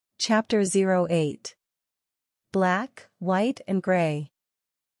Chapter 08. Black, White and Gray.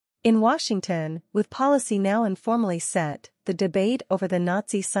 In Washington, with policy now informally set, the debate over the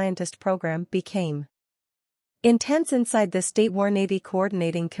Nazi scientist program became intense inside the State War Navy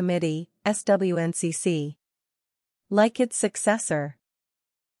Coordinating Committee, SWNCC. Like its successor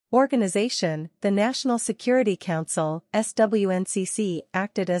organization, the National Security Council, SWNCC,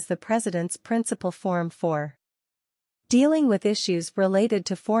 acted as the President's principal forum for dealing with issues related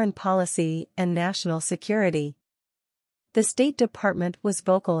to foreign policy and national security. The State Department was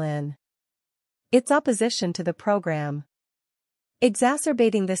vocal in its opposition to the program.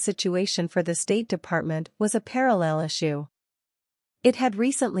 Exacerbating the situation for the State Department was a parallel issue. It had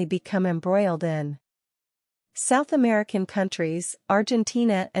recently become embroiled in South American countries,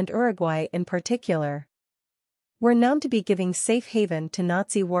 Argentina and Uruguay in particular, were known to be giving safe haven to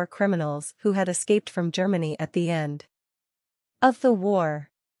Nazi war criminals who had escaped from Germany at the end of the war.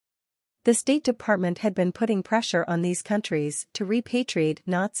 The State Department had been putting pressure on these countries to repatriate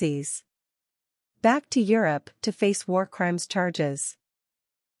Nazis back to Europe to face war crimes charges.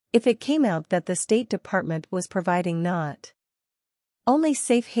 If it came out that the State Department was providing not only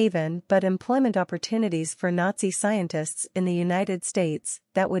safe haven but employment opportunities for Nazi scientists in the United States,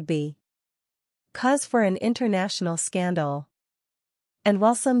 that would be cause for an international scandal. And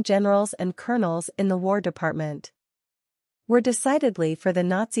while some generals and colonels in the War Department were decidedly for the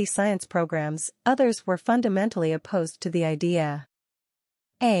Nazi science programs, others were fundamentally opposed to the idea.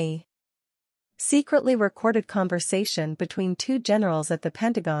 A secretly recorded conversation between two generals at the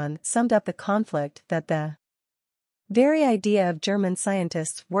Pentagon summed up the conflict that the very idea of German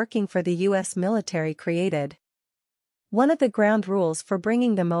scientists working for the U.S. military created. One of the ground rules for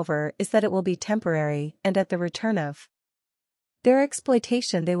bringing them over is that it will be temporary, and at the return of their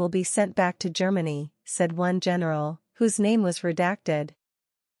exploitation they will be sent back to Germany, said one general, whose name was redacted.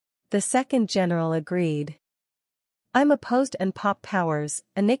 The second general agreed. I'm opposed, and Pop Powers,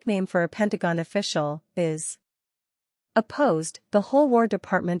 a nickname for a Pentagon official, is opposed. The whole War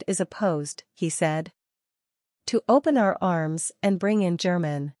Department is opposed, he said. To open our arms and bring in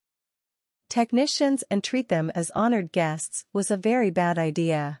German technicians and treat them as honored guests was a very bad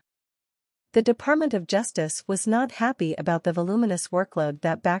idea. The Department of Justice was not happy about the voluminous workload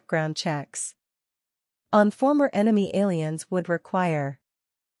that background checks on former enemy aliens would require.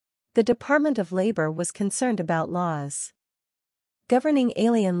 The Department of Labor was concerned about laws governing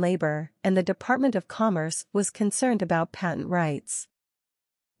alien labor, and the Department of Commerce was concerned about patent rights.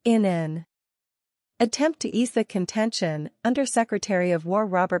 In an attempt to ease the contention, Undersecretary of War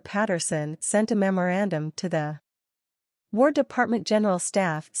Robert Patterson sent a memorandum to the War Department General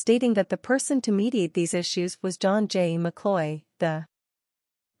Staff stating that the person to mediate these issues was John J. McCloy, the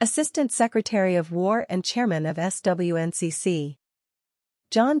Assistant Secretary of War and Chairman of SWNCC.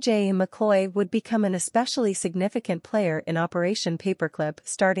 John J. McCloy would become an especially significant player in Operation Paperclip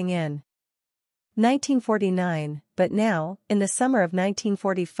starting in 1949, but now, in the summer of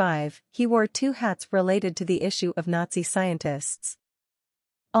 1945, he wore two hats related to the issue of Nazi scientists.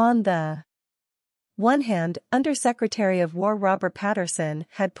 On the one hand, Undersecretary of War Robert Patterson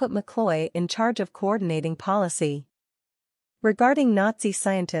had put McCloy in charge of coordinating policy regarding Nazi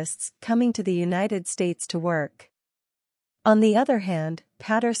scientists coming to the United States to work. On the other hand,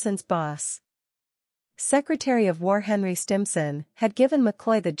 Patterson's boss, Secretary of War Henry Stimson, had given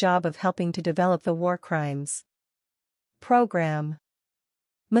McCloy the job of helping to develop the war crimes program.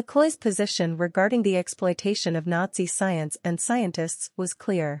 McCloy's position regarding the exploitation of Nazi science and scientists was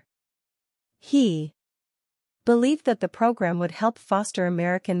clear. He believed that the program would help foster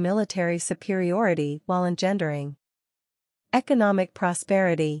American military superiority while engendering economic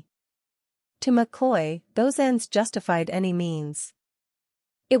prosperity. To McCloy, those ends justified any means.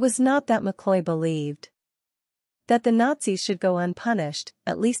 It was not that McCloy believed that the Nazis should go unpunished,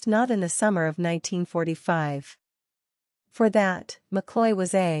 at least not in the summer of 1945. For that, McCloy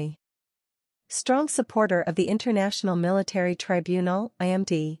was a strong supporter of the International Military Tribunal,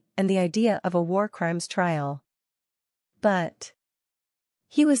 IMT, and the idea of a war crimes trial. But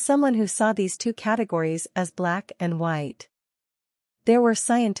he was someone who saw these two categories as black and white. There were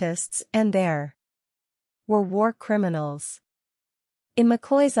scientists and there were war criminals. In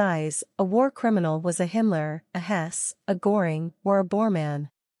McCloy's eyes, a war criminal was a Himmler, a Hess, a Göring, or a Bormann.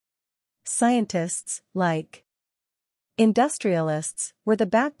 Scientists, like industrialists, were the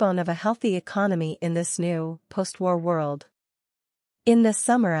backbone of a healthy economy in this new, post-war world. In the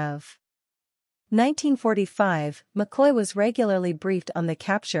summer of 1945, McCloy was regularly briefed on the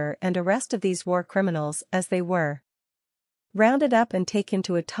capture and arrest of these war criminals as they were rounded up and taken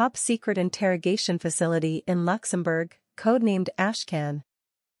to a top-secret interrogation facility in Luxembourg, codenamed Ashcan.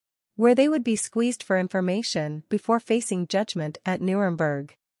 where they would be squeezed for information before facing judgment at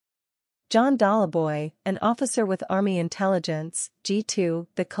Nuremberg. John Daleboy, an officer with Army Intelligence, G2,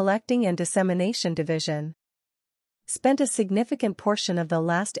 the Collecting and Dissemination Division, spent a significant portion of the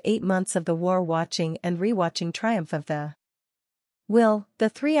last 8 months of the war watching and rewatching Triumph of the Will, the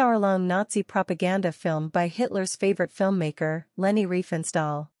 3-hour-long Nazi propaganda film by Hitler's favorite filmmaker, Leni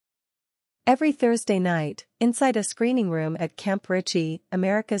Riefenstahl. Every Thursday night, inside a screening room at Camp Ritchie,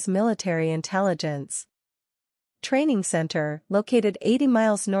 America's military intelligence training center, located 80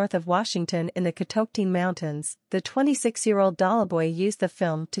 miles north of Washington in the Catoctin Mountains, the 26-year-old Daleboy used the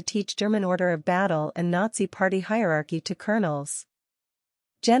film to teach German order of battle and Nazi party hierarchy to colonels,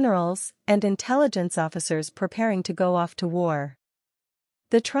 generals, and intelligence officers preparing to go off to war.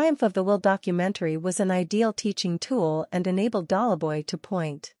 The Triumph of the Will documentary was an ideal teaching tool and enabled Daleboy to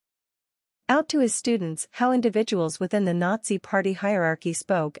point out to his students how individuals within the Nazi party hierarchy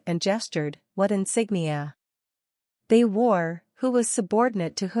spoke and gestured, what insignia they wore, who was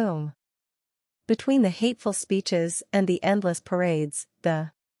subordinate to whom. Between the hateful speeches and the endless parades,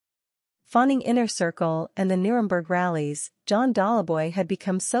 the fawning inner circle and the Nuremberg rallies, John Daleboy had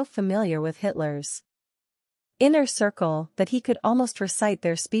become so familiar with Hitler's inner circle that he could almost recite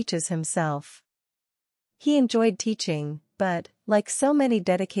their speeches himself. He enjoyed teaching, but, like so many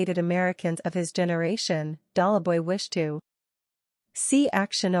dedicated Americans of his generation, Daleboy wished to see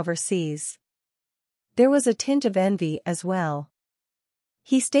action overseas. There was a tinge of envy as well.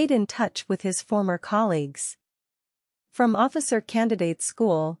 He stayed in touch with his former colleagues from officer candidate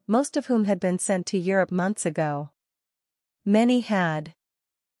school, most of whom had been sent to Europe months ago. Many had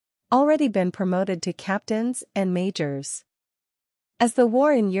already been promoted to captains and majors. As the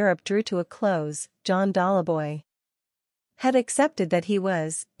war in Europe drew to a close, John Daleboy had accepted that he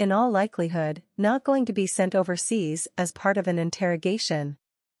was, in all likelihood, not going to be sent overseas as part of an interrogation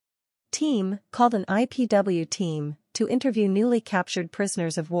team, called an IPW team, to interview newly captured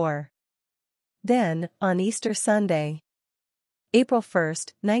prisoners of war. Then, on Easter Sunday, April 1,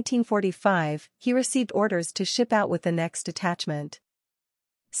 1945, he received orders to ship out with the next detachment.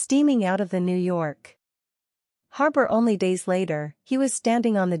 Steaming out of the New York harbor only days later, he was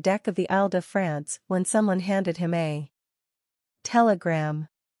standing on the deck of the Isle de France when someone handed him a telegram.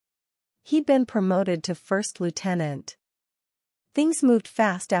 He'd been promoted to first lieutenant. Things moved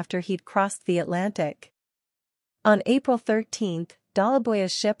fast after he'd crossed the Atlantic. On April 13,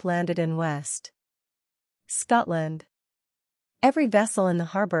 Daleboy's ship landed in West Scotland. Every vessel in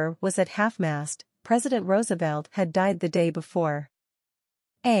the harbor was at half-mast. President Roosevelt had died the day before.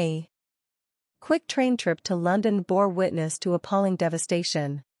 A quick train trip to London bore witness to appalling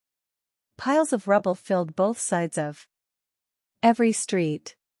devastation. Piles of rubble filled both sides of every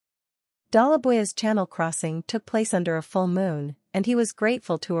street. Daleboy's channel crossing took place under a full moon, and he was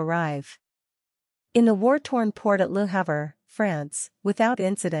grateful to arrive in the war-torn port at Le Havre, France, without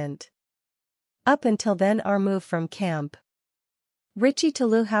incident. Up until then, our move from Camp Ritchie to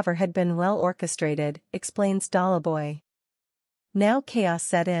Le Havre had been well orchestrated, explains Daleboy. Now chaos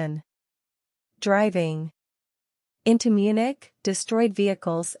set in. Driving into Munich, destroyed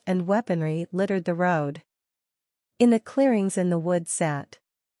vehicles and weaponry littered the road. In the clearings in the woods sat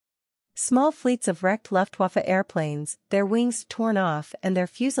small fleets of wrecked Luftwaffe airplanes, their wings torn off and their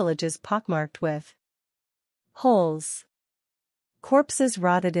fuselages pockmarked with holes. Corpses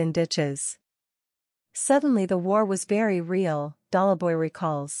rotted in ditches. Suddenly the war was very real, Daleboy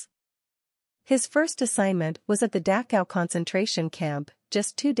recalls. His first assignment was at the Dachau concentration camp,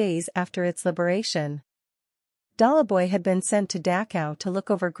 just 2 days after its liberation. Daleboy had been sent to Dachau to look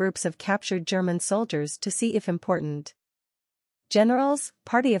over groups of captured German soldiers to see if important generals,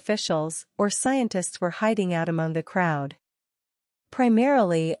 party officials, or scientists were hiding out among the crowd.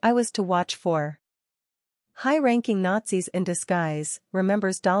 Primarily, I was to watch for high-ranking Nazis in disguise,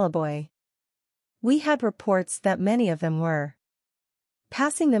 remembers Daleboy. We had reports that many of them were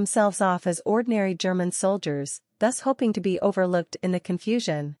passing themselves off as ordinary German soldiers, thus hoping to be overlooked in the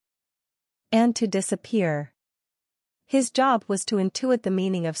confusion and to disappear. His job was to intuit the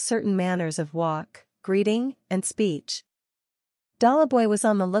meaning of certain manners of walk, greeting, and speech. Daleboy was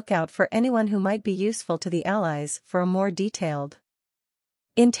on the lookout for anyone who might be useful to the Allies for a more detailed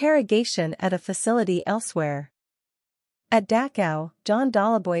interrogation at a facility elsewhere. At Dachau, John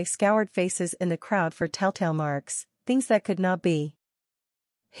Daleboy scoured faces in the crowd for telltale marks, things that could not be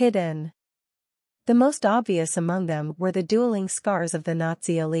hidden. The most obvious among them were the dueling scars of the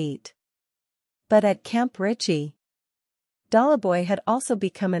Nazi elite. But at Camp Ritchie, Daleboy had also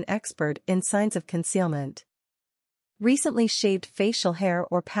become an expert in signs of concealment. Recently shaved facial hair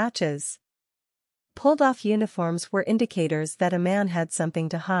or patches, Pulled-off uniforms were indicators that a man had something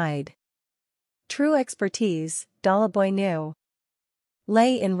to hide. True expertise, Dalaboy knew,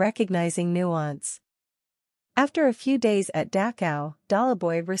 lay in recognizing nuance. After a few days at Dachau,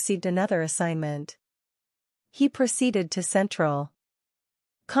 Dalaboy received another assignment. He proceeded to Central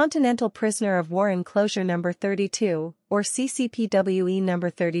Continental Prisoner of War Enclosure No. 32, or CCPWE No.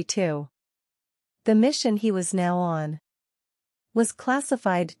 32. The mission he was now on was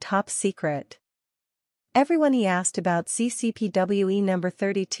classified top secret. Everyone he asked about CCPWE No.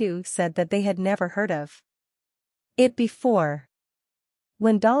 32 said that they had never heard of it before.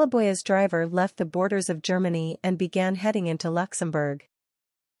 When Dalaboy's driver left the borders of Germany and began heading into Luxembourg,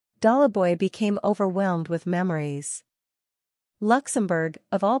 Dalaboy became overwhelmed with memories. Luxembourg,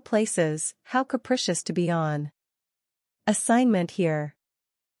 of all places, how capricious to be on assignment here.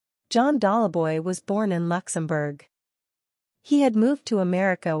 John Dalaboy was born in Luxembourg. He had moved to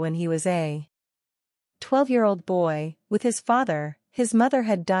America when he was a 12-year-old boy, with his father. His mother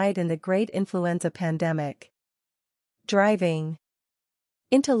had died in the great influenza pandemic. Driving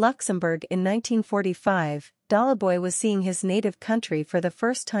into Luxembourg in 1945, Dalaboy was seeing his native country for the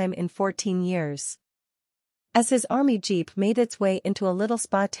first time in 14 years. As his army jeep made its way into a little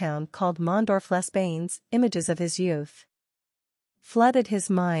spa town called Mondorf-les-Bains, images of his youth flooded his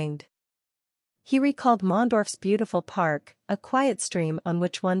mind. He recalled Mondorf's beautiful park, a quiet stream on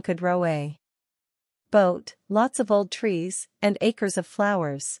which one could row a boat, lots of old trees, and acres of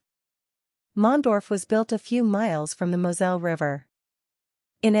flowers. Mondorf was built a few miles from the Moselle River.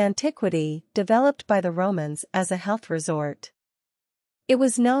 In antiquity, developed by the Romans as a health resort. It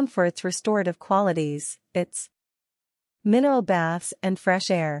was known for its restorative qualities, its mineral baths and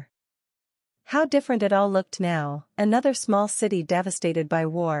fresh air. How different it all looked now, another small city devastated by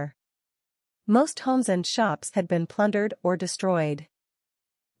war. Most homes and shops had been plundered or destroyed.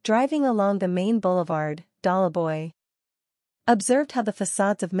 Driving along the main boulevard, Dalaboy observed how the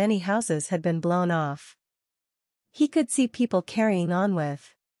facades of many houses had been blown off. He could see people carrying on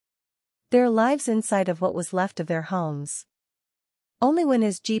with their lives inside of what was left of their homes. Only when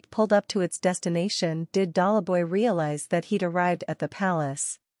his jeep pulled up to its destination did Dalaboy realize that he'd arrived at the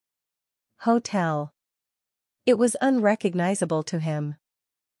Palace Hotel. It was unrecognizable to him.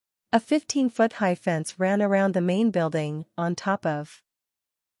 A 15-foot-high fence ran around the main building, on top of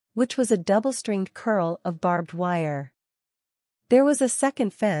which was a double-stringed curl of barbed wire. There was a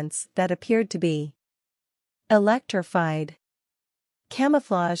second fence that appeared to be electrified.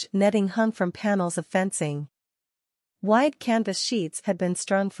 Camouflage netting hung from panels of fencing. Wide canvas sheets had been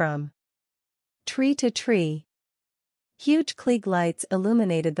strung from tree to tree. Huge Klieg lights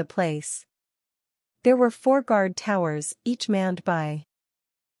illuminated the place. There were 4 guard towers, each manned by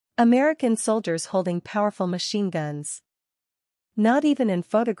American soldiers holding powerful machine guns. Not even in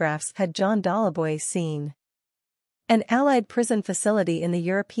photographs had John Dalaboy seen an Allied prison facility in the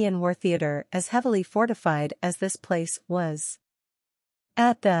European war theater as heavily fortified as this place was.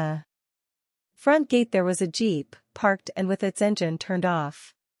 At the front gate there was a jeep, parked and with its engine turned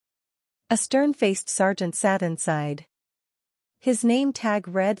off. A stern-faced sergeant sat inside. His name tag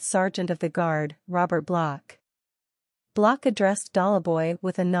read Sergeant of the Guard, Robert Bloch. Bloch addressed Dalaboy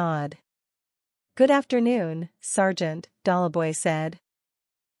with a nod. "Good afternoon, Sergeant," Dalaboy said.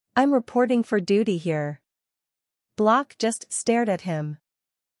 "I'm reporting for duty here." Bloch just stared at him.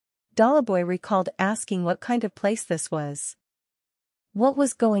 Dalaboy recalled asking what kind of place this was. What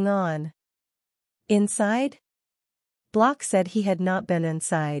was going on inside? Bloch said he had not been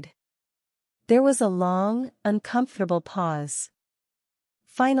inside. There was a long, uncomfortable pause.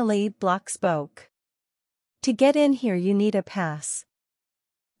 Finally, Bloch spoke. "To get in here you need a pass.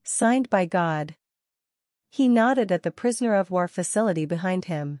 Signed by God." He nodded at the prisoner of war facility behind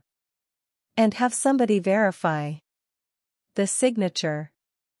him. "And have somebody verify the signature."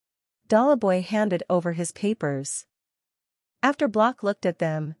 Dalaboy handed over his papers. After Bloch looked at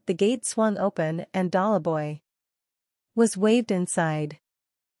them, the gate swung open and Dalaboy was waved inside.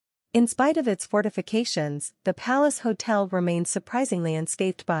 In spite of its fortifications, the Palace Hotel remained surprisingly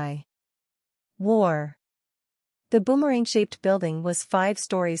unscathed by war. The boomerang-shaped building was 5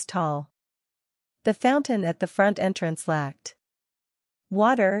 stories tall. The fountain at the front entrance lacked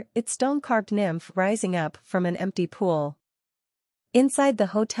water, its stone-carved nymph rising up from an empty pool. Inside the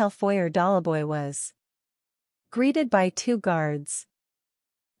hotel foyer Dalaboy was greeted by 2 guards.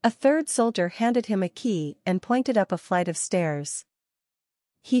 A third soldier handed him a key and pointed up a flight of stairs.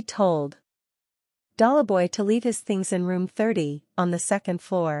 He told Dalaboy to leave his things in room 30, on the 2nd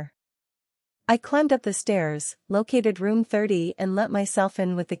floor. I climbed up the stairs, located room 30 and let myself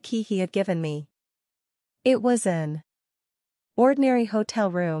in with the key he had given me. It was an Ordinary hotel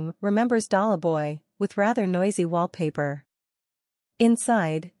room, remembers Dollaboy, with rather noisy wallpaper.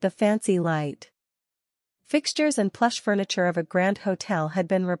 Inside, the fancy light. Fixtures and plush furniture of a grand hotel had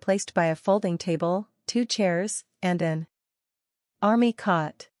been replaced by a folding table, 2 chairs, and an army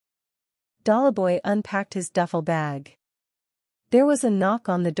cot. Dollaboy unpacked his duffel bag. There was a knock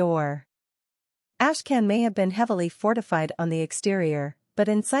on the door. Ashcan may have been heavily fortified on the exterior, but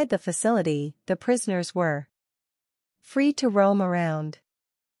inside the facility, the prisoners were free to roam around.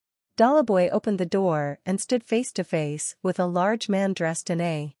 Dollaboy opened the door and stood face to face with a large man dressed in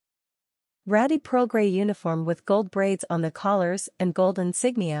a ratty pearl-gray uniform with gold braids on the collars and gold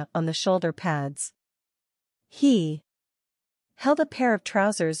insignia on the shoulder pads. He held a pair of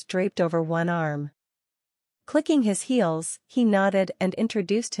trousers draped over one arm. Clicking his heels, he nodded and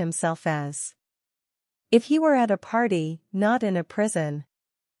introduced himself as if he were at a party, not in a prison.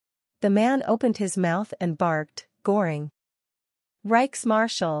 The man opened his mouth and barked, "Göring.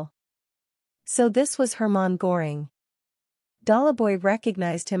 Reichsmarschall." So this was Hermann Göring. Dollaboy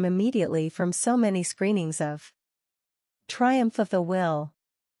recognized him immediately from so many screenings of Triumph of the Will.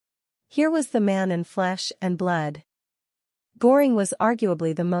 Here was the man in flesh and blood. Göring was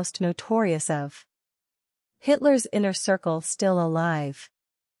arguably the most notorious of Hitler's inner circle still alive.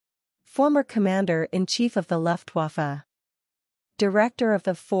 Former commander-in-chief of the Luftwaffe. Director of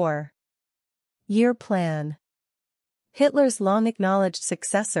the 4-year plan. Hitler's long-acknowledged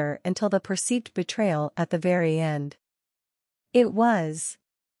successor until the perceived betrayal at the very end. It was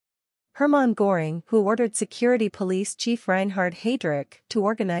Hermann Göring who ordered Security Police Chief Reinhard Heydrich to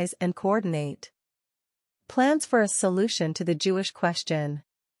organize and coordinate plans for a solution to the Jewish question.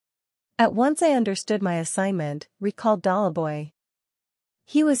 At once I understood my assignment, recalled Dollaboy.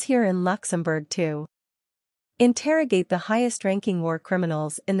 He was here in Luxembourg to interrogate the highest-ranking war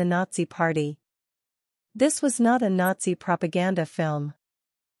criminals in the Nazi Party. This was not a Nazi propaganda film.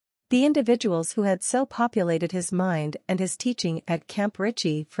 The individuals who had so populated his mind and his teaching at Camp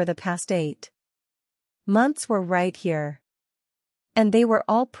Ritchie for the past 8 months were right here. And they were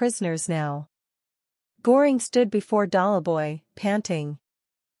all prisoners now. Göring stood before Dollaboy, panting.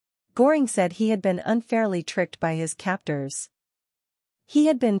 Göring said he had been unfairly tricked by his captors. He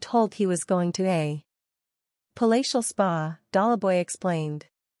had been told he was going to a palatial spa, Dollaboy explained.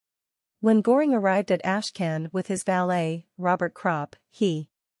 When Göring arrived at Ashcan with his valet, Robert Kropp, he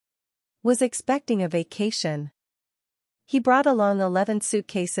was expecting a vacation. He brought along 11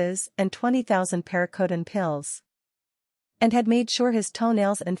 suitcases and 20,000 Paperclip pills. And had made sure his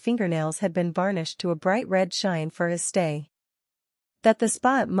toenails and fingernails had been varnished to a bright red shine for his stay. That the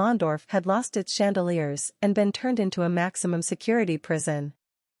spa at Mondorf had lost its chandeliers and been turned into a maximum security prison.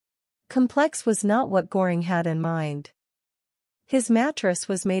 Complex was not what Göring had in mind. His mattress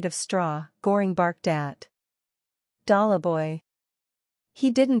was made of straw, Göring barked at Dollaboy. He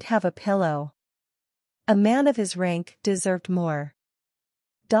didn't have a pillow. A man of his rank deserved more.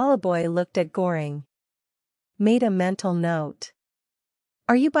 Dollaboy looked at Göring. Made a mental note.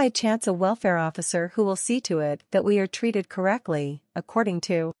 Are you by chance a welfare officer who will see to it that we are treated correctly, according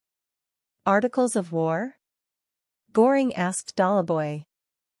to Articles of War? Göring asked Dollaboy.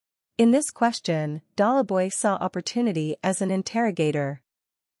 In this question, Dollaboy saw opportunity as an interrogator.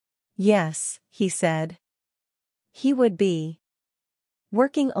 Yes, he said. He would be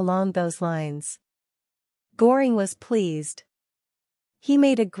working along those lines. Göring was pleased. He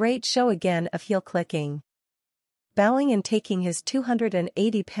made a great show again of heel clicking. Bowing and taking his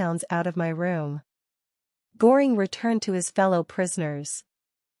 280 pounds out of my room. Göring returned to his fellow prisoners.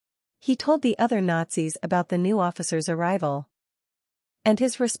 He told the other Nazis about the new officer's arrival. And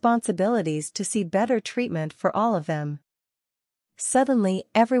his responsibilities to see better treatment for all of them. Suddenly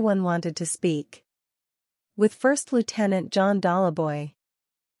everyone wanted to speak. With First Lieutenant John Dollaboy.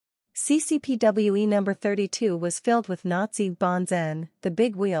 CCPWE number 32 was filled with Nazi Bonzen, the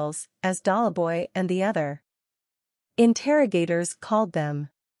big wheels, as Dollaboy and the other interrogators called them.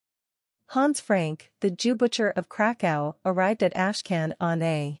 Hans Frank, the Jew butcher of Krakow, arrived at Ashcan on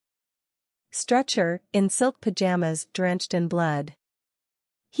a stretcher, in silk pajamas drenched in blood.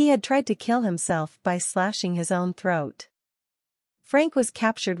 He had tried to kill himself by slashing his own throat. Frank was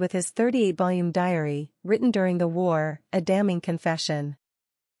captured with his 38-volume diary, written during the war, a damning confession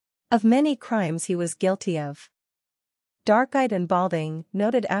of many crimes he was guilty of. Dark-eyed and balding,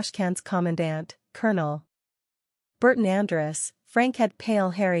 noted Ashcan's commandant, Colonel Burton Andrus, Frank had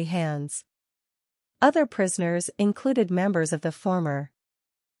pale hairy hands. Other prisoners included members of the former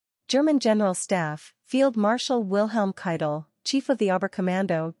German General Staff, Field Marshal Wilhelm Keitel, Chief of the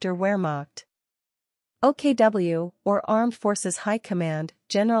Oberkommando der Wehrmacht. OKW, or Armed Forces High Command,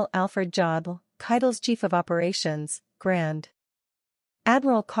 General Alfred Jodl, Keitel's Chief of Operations, Grand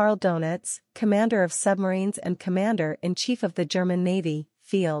Admiral Karl Donitz, commander of submarines and commander-in-chief of the German Navy,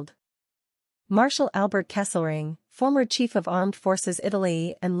 Field Marshal Albert Kesselring, former Chief of Armed Forces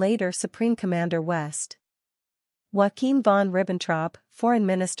Italy and later Supreme Commander West. Joachim von Ribbentrop, Foreign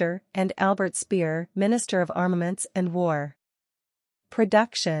Minister, and Albert Speer, Minister of Armaments and War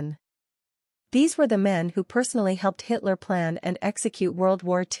Production. These were the men who personally helped Hitler plan and execute World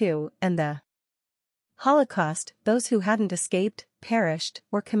War II and the Holocaust. Those who hadn't escaped, perished,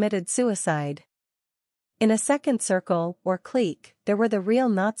 or committed suicide. In a second circle, or clique, there were the real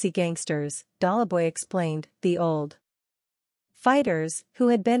Nazi gangsters, Dalaboy explained, the old fighters, who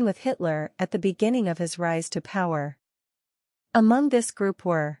had been with Hitler at the beginning of his rise to power. Among this group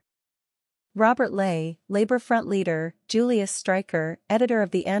were Robert Ley, Labor Front leader, Julius Streicher, editor of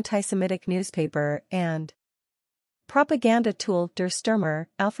the anti-Semitic newspaper and propaganda tool Der Stürmer,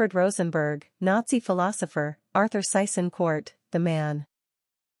 Alfred Rosenberg, Nazi philosopher, Arthur Seyss-Inquart, the man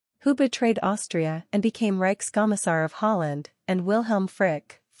who betrayed Austria and became Reichskommissar of Holland, and Wilhelm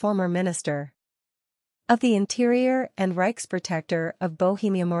Frick, former minister of the Interior and Reichsprotector of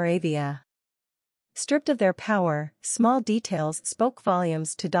Bohemia-Moravia. Stripped of their power, small details spoke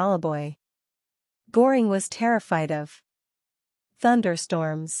volumes to Dalaboy. Göring was terrified of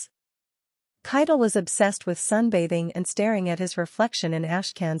thunderstorms. Keitel was obsessed with sunbathing and staring at his reflection in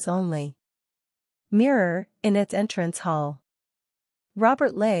Ashcan's only mirror, in its entrance hall.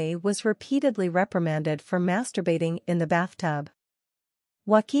 Robert Ley was repeatedly reprimanded for masturbating in the bathtub.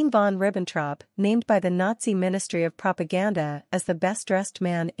 Joachim von Ribbentrop, named by the Nazi Ministry of Propaganda as the best-dressed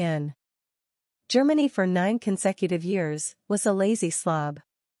man in Germany for 9 consecutive years, was a lazy slob.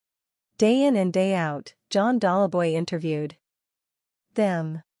 Day in and day out, John Dalaboy interviewed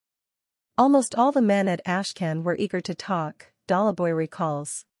them. Almost all the men at Ashcan were eager to talk, Dalaboy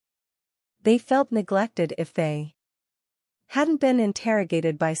recalls. They felt neglected if they hadn't been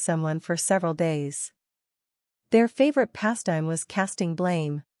interrogated by someone for several days. Their favorite pastime was casting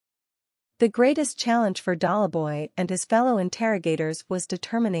blame. The greatest challenge for Dalaboy and his fellow interrogators was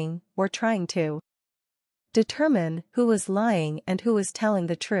trying to determine who was lying and who was telling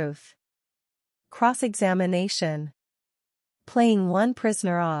the truth. Cross-examination. Playing one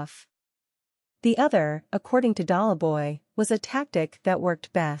prisoner off the other, according to Dalaboy, was a tactic that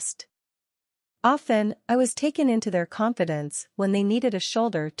worked best. Often, I was taken into their confidence when they needed a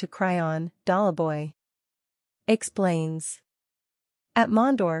shoulder to cry on, Dalaboy explains. At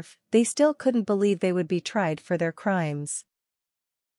Mondorf, they still couldn't believe they would be tried for their crimes.